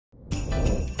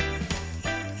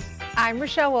I'm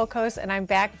Rachelle Wilkos, and I'm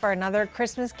back for another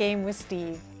Christmas game with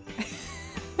Steve.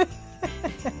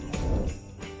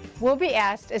 We'll be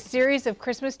asked a series of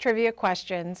Christmas trivia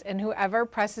questions, and whoever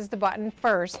presses the button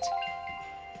first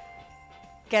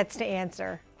gets to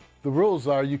answer. The rules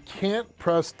are you can't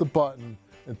press the button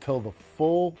until the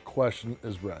full question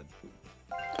is read.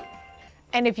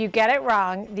 And if you get it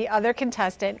wrong, the other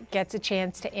contestant gets a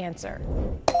chance to answer.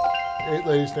 8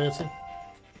 ladies dancing?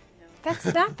 That's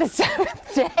not the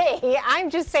seventh day.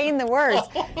 I'm just saying the words.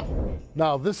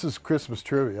 Now, this is Christmas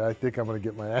trivia. I think I'm going to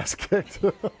get my ass kicked.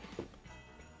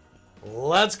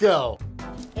 Let's go.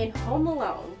 In Home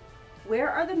Alone,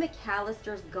 where are the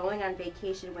McAllisters going on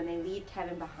vacation when they leave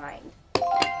Kevin behind?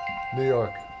 New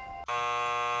York.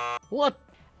 What?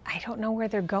 I don't know where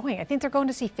they're going. I think they're going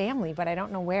to see family, but I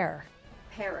don't know where.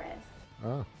 Paris.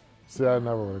 Oh, see, I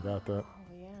never would have got that.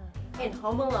 In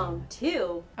Home Alone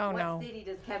 2, no. what city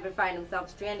does Kevin find himself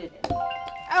stranded in?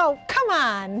 Oh, come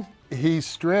on. He's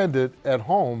stranded at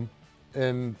home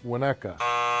in Winnetka.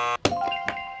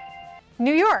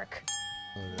 New York.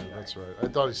 Oh, yeah, that's right. I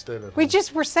thought he stayed at home. We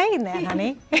just were saying that,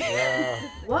 honey. Yeah.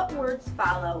 What words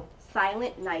follow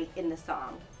Silent Night in the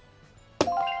song?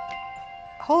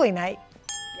 Holy Night.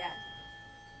 Yes.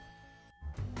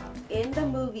 In the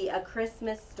movie A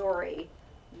Christmas Story,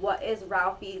 what is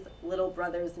Ralphie's little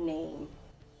brother's name?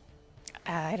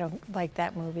 I don't like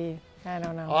that movie. I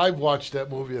don't know. I've watched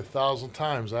that movie 1,000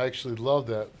 times. I actually love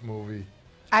that movie.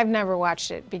 I've never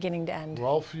watched it beginning to end.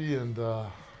 Ralphie and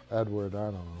Edward, I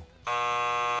don't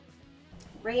know.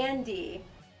 Randy.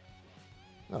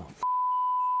 Oh,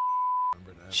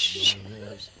 remember that. Shh.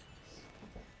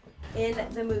 In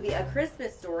the movie A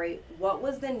Christmas Story, what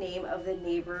was the name of the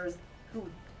neighbors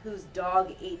whose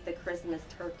dog ate the Christmas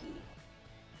turkey?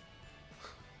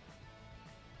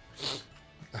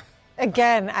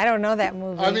 Again, I don't know that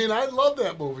movie. I mean, I love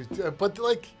that movie, but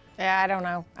like... Yeah, I don't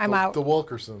know. I'm out. The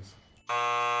Wilkersons.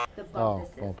 The Bumpuses. Oh,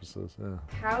 Bumpuses, yeah.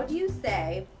 How do you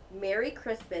say Merry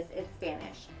Christmas in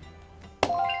Spanish?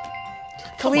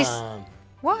 Feliz. Come on.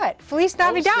 What? Feliz I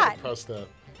was gonna Navidad. press that.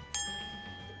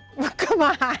 Come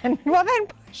on. Well, then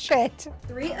push it.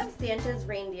 3 of Santa's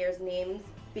reindeer's names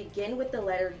begin with the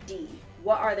letter D.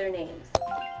 What are their names?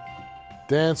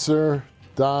 Dancer,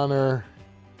 Donner,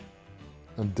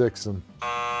 and Dixon.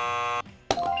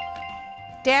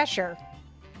 Dasher,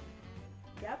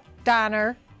 Yep.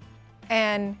 Donner,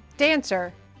 and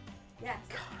Dancer. Yes.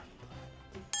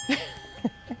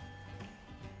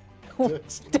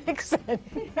 Dixon. Dixon.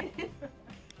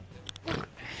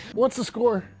 What's the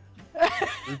score?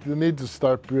 You need to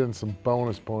start getting some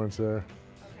bonus points there.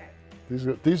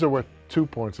 Okay. These are worth 2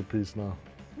 points apiece now.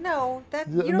 No, that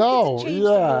you don't No, get to change the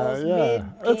rules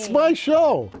mid-game. It's my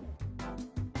show.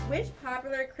 Which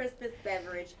popular Christmas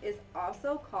beverage is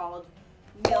also called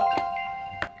milk?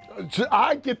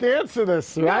 I get to answer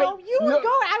this, right? No, you were going.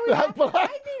 I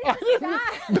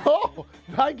didn't. No,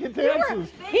 I get the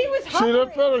answers. He was She hovering.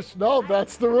 didn't finish. No,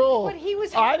 that's the rule. But he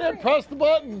was I hovering. didn't press the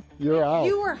button. You're out.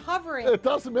 You were hovering. It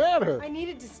doesn't matter. I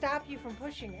needed to stop you from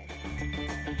pushing it.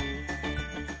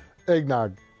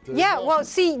 Eggnog. Yeah, well,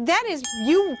 see, that is,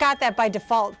 you got that by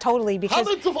default totally because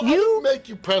I didn't make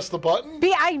you press the button.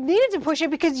 I needed to push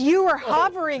it because you were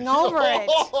hovering over it.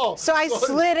 So I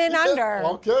slid in under.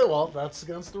 Okay, well, that's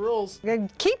against the rules.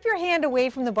 Keep your hand away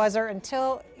from the buzzer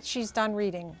until she's done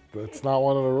reading. That's not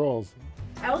one of the rules.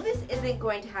 Elvis isn't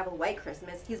going to have a white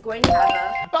Christmas. He's going to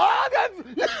have a... Ah,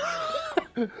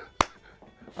 that's...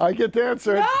 I get to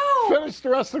answer it. No! Finish the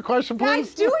rest of the question, please.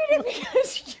 I'm doing it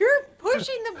because you're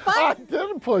pushing the I button.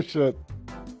 didn't push it.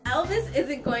 Elvis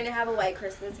isn't going to have a white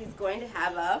Christmas. He's going to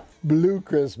have a... Blue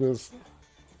Christmas.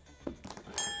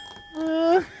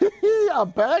 I'm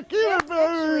back in, That's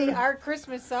actually baby. our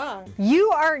Christmas song. You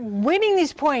are winning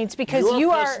these points because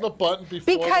you are... pressing the button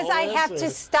before Because the I have answer.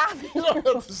 to stop You don't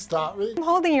have to stop me. I'm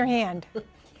holding your hand.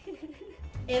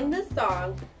 In the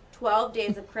song, 12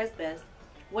 Days of Christmas,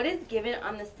 what is given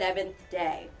on the 7th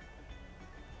day?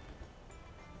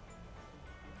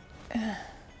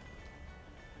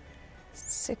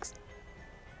 Six.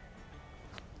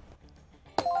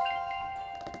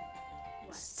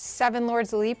 7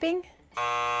 Lords Leaping.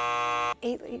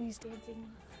 8 Ladies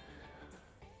Dancing.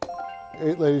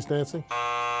 8 ladies dancing.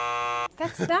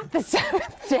 That's not the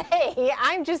 7th day.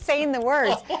 I'm just saying the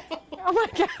words. Oh my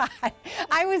God.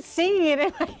 I was singing it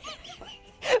in my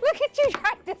head. Look at you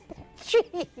trying to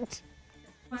cheat.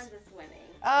 One's is winning.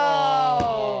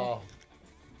 Oh.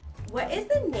 What is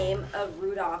the name of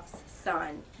Rudolph's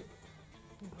son?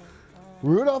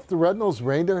 Rudolph the Red-Nosed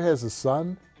Reindeer has a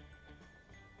son?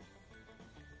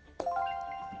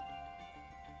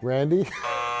 Randy?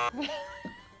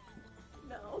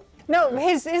 No. No,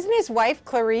 isn't his wife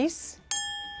Clarice?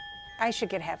 I should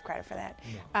get half credit for that,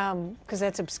 because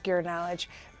that's obscure knowledge.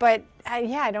 But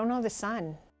yeah, I don't know the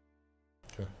son.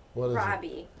 Okay. What is it?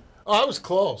 Robbie. Oh, I was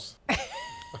close.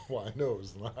 Well, I know it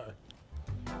was not.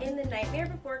 In The Nightmare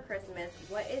Before Christmas,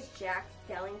 what is Jack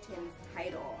Skellington's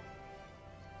title?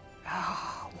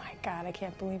 Oh my God, I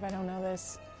can't believe I don't know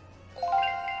this.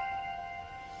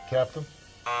 Captain?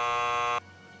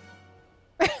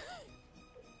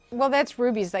 Well, that's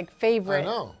Ruby's like favorite. I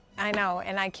know. I know,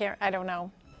 and I don't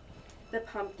know. The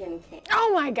Pumpkin King.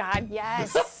 Oh my God,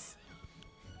 yes.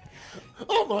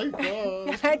 Oh my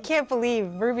God. I can't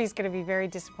believe Ruby's gonna be very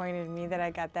disappointed in me that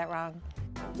I got that wrong.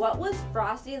 What was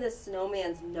Frosty the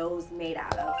Snowman's nose made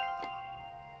out of?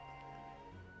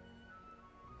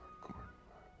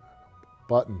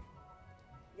 Button.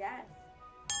 Yes.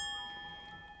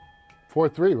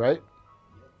 4-3, right?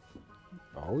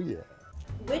 Oh yeah.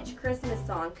 Which Christmas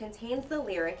song contains the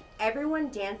lyric, "Everyone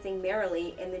dancing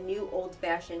merrily in the new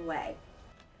old-fashioned way"?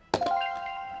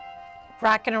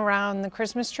 Rocking around the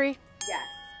Christmas tree? Yes.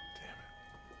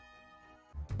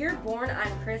 You're born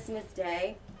on Christmas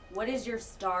Day. What is your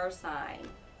star sign?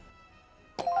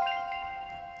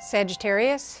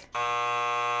 Sagittarius?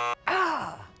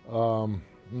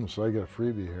 So I get a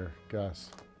freebie here.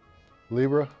 Guess.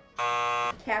 Libra?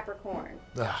 Capricorn.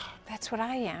 Ah, That's what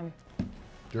I am.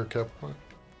 you're a Capricorn?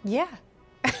 Yeah.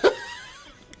 I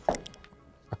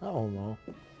don't know.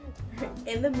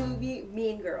 In the movie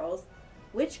Mean Girls,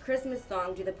 which Christmas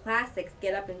song do the Plastics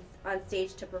get up on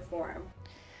stage to perform?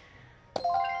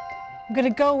 I'm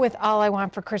gonna go with All I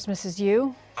Want for Christmas Is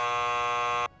You.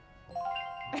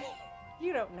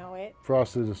 You don't know it.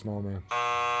 Frosty the Snowman.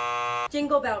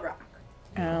 Jingle Bell Rock.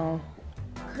 Oh.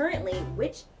 Currently,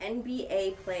 which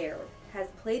NBA player has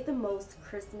played the most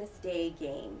Christmas Day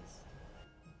games?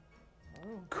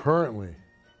 Currently.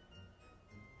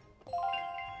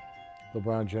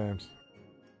 LeBron James.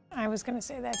 I was gonna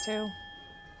say that too.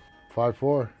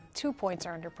 5-4. 2 points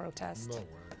are under protest No way.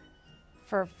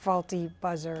 for faulty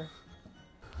buzzer.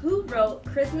 Who wrote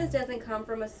 "Christmas doesn't come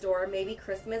from a store, maybe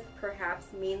Christmas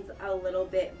perhaps means a little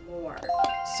bit more"?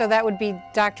 So that would be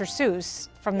Dr. Seuss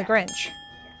from The Grinch.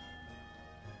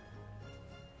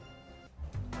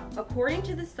 According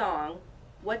to the song,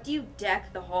 what do you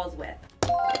deck the halls with?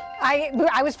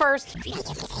 I was first.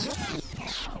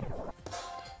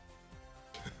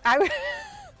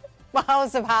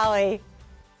 Balls of Holly.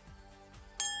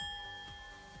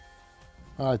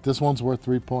 All right, this one's worth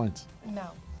 3 points.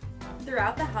 No.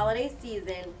 Throughout the holiday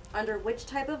season, under which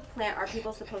type of plant are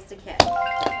people supposed to kiss?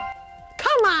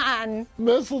 Come on.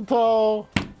 Mistletoe.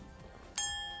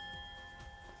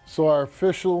 So our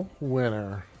official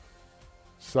winner,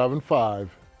 7-5,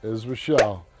 is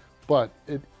Rachelle, but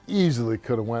it easily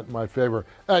could have went in my favor.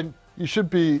 And you should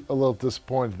be a little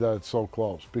disappointed that it's so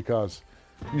close, because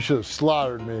you should have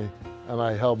slaughtered me and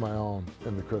I held my own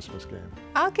in the Christmas game.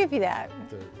 I'll give you that.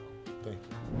 There you go. Thank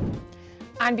you.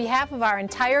 On behalf of our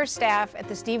entire staff at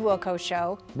the Steve Wilkos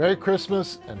Show, Merry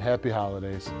Christmas and happy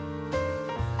holidays.